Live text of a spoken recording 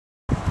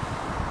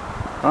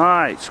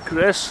Hi, it's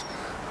Chris.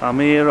 I'm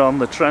here on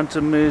the Trent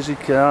and Mersey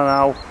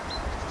Canal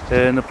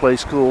in a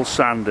place called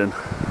Sandon.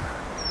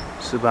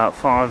 It's about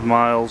 5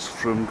 miles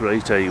from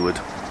Great Haywood.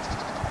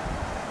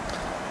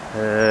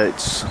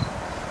 It's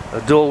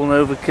a dull and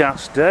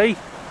overcast day.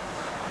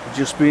 I've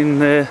just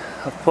been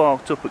I've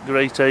parked up at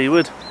Great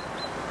Haywood,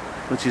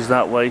 which is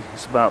that way.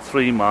 It's about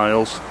 3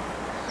 miles,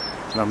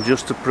 and I'm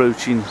just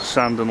approaching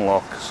Sandon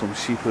Lock. Some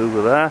sheep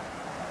over there.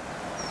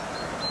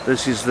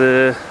 This is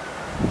the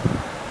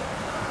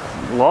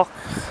lock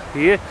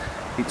here.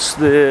 It's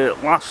the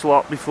last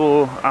lock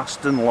before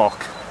Aston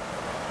Lock,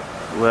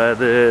 where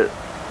the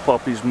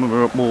poppies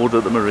moored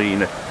at the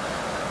marina.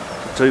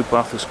 The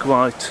towpath is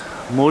quite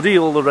muddy,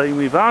 all the rain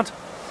we've had.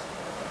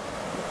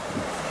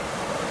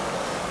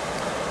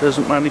 There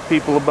isn't many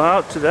people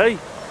about today.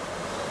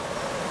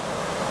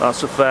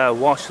 That's a fair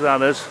wash,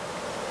 that is.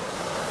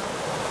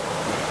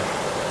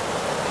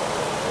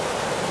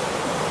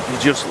 You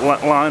just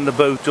line the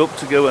boat up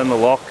to go in the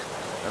lock,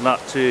 and that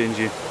turns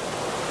you.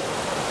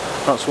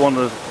 That's one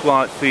of the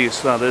quite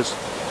fierce, that is.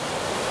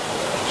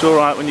 It's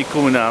alright when you're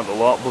coming out of the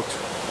lock, but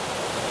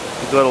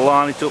you've got to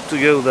line it up to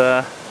go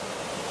there,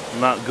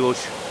 and that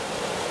gush,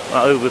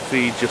 that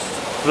overfeed just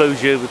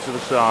throws you over to the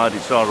side.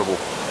 It's horrible.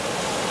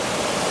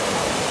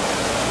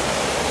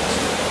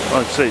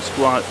 Like I say, it's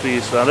quite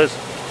fierce, that is.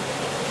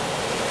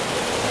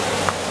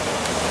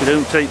 You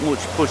don't take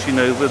much pushing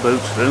over,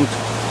 boats don't.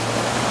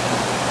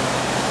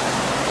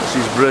 This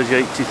is Bridge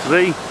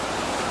 83.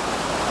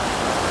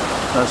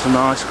 There's a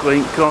nice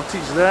quaint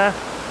cottage there.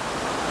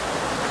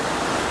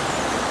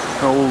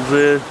 Old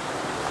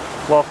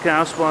block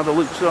house by the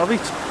looks of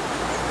it.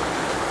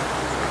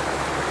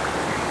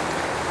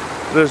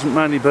 There isn't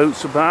many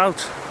boats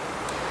about.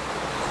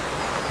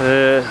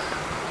 There's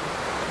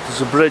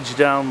a bridge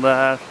down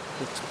there.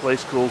 It's a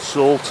place called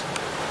Salt.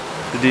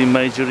 They're doing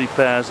major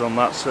repairs on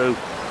that, so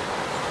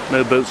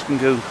no boats can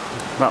go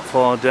that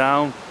far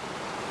down.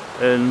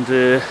 And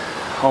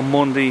on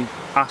Monday,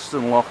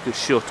 Aston Lock is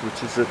shut,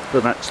 which is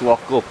the next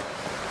lock up.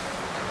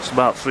 It's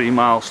about 3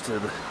 miles to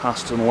the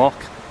Aston Lock.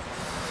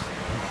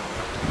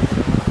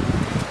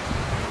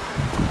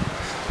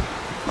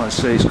 I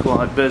say it's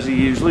quite busy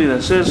usually,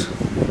 this is.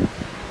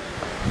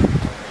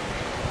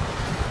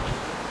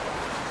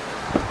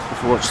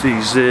 I've watched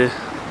these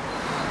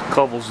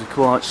cobbles, are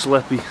quite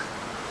slippy.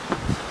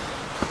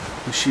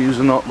 The shoes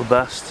are not the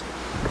best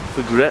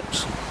for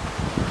grips.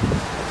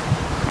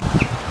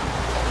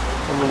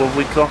 What a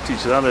lovely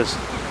cottage that is.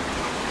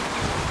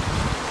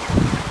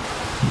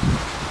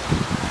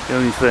 The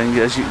only thing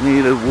is you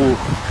need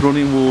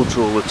running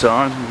water all the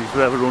time if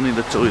you're ever running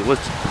the toilet.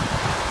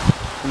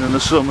 And in the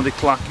summer they're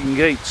clacking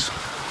gates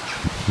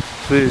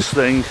first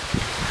thing,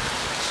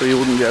 so you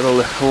wouldn't get a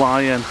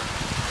lie-in.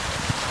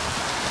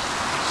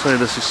 So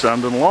this is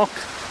Sandon Lock.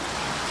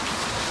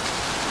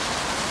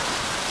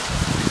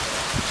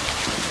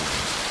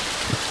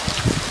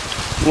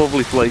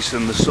 Lovely place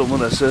in the summer,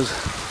 this is.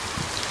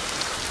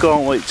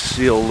 Can't wait to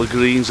see all the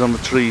greens on the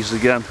trees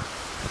again.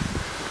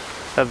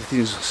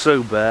 Everything's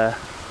so bare.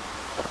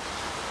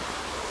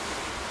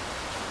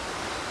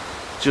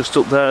 Just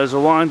up there is a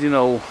winding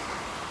hole.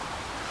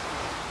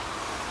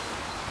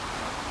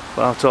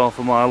 About half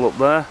a mile up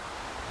there.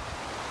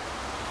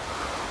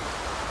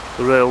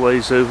 The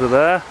railway's over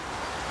there.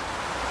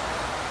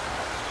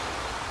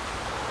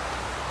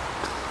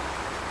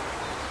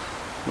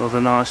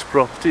 Another nice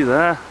property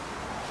there.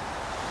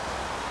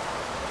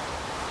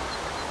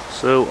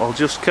 So I'll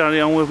just carry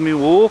on with my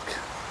walk.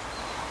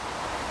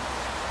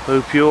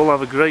 Hope you all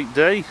have a great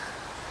day.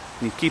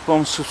 You keep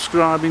on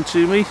subscribing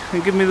to me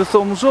and give me the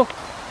thumbs up.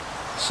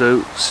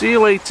 So see you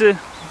later.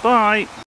 Bye.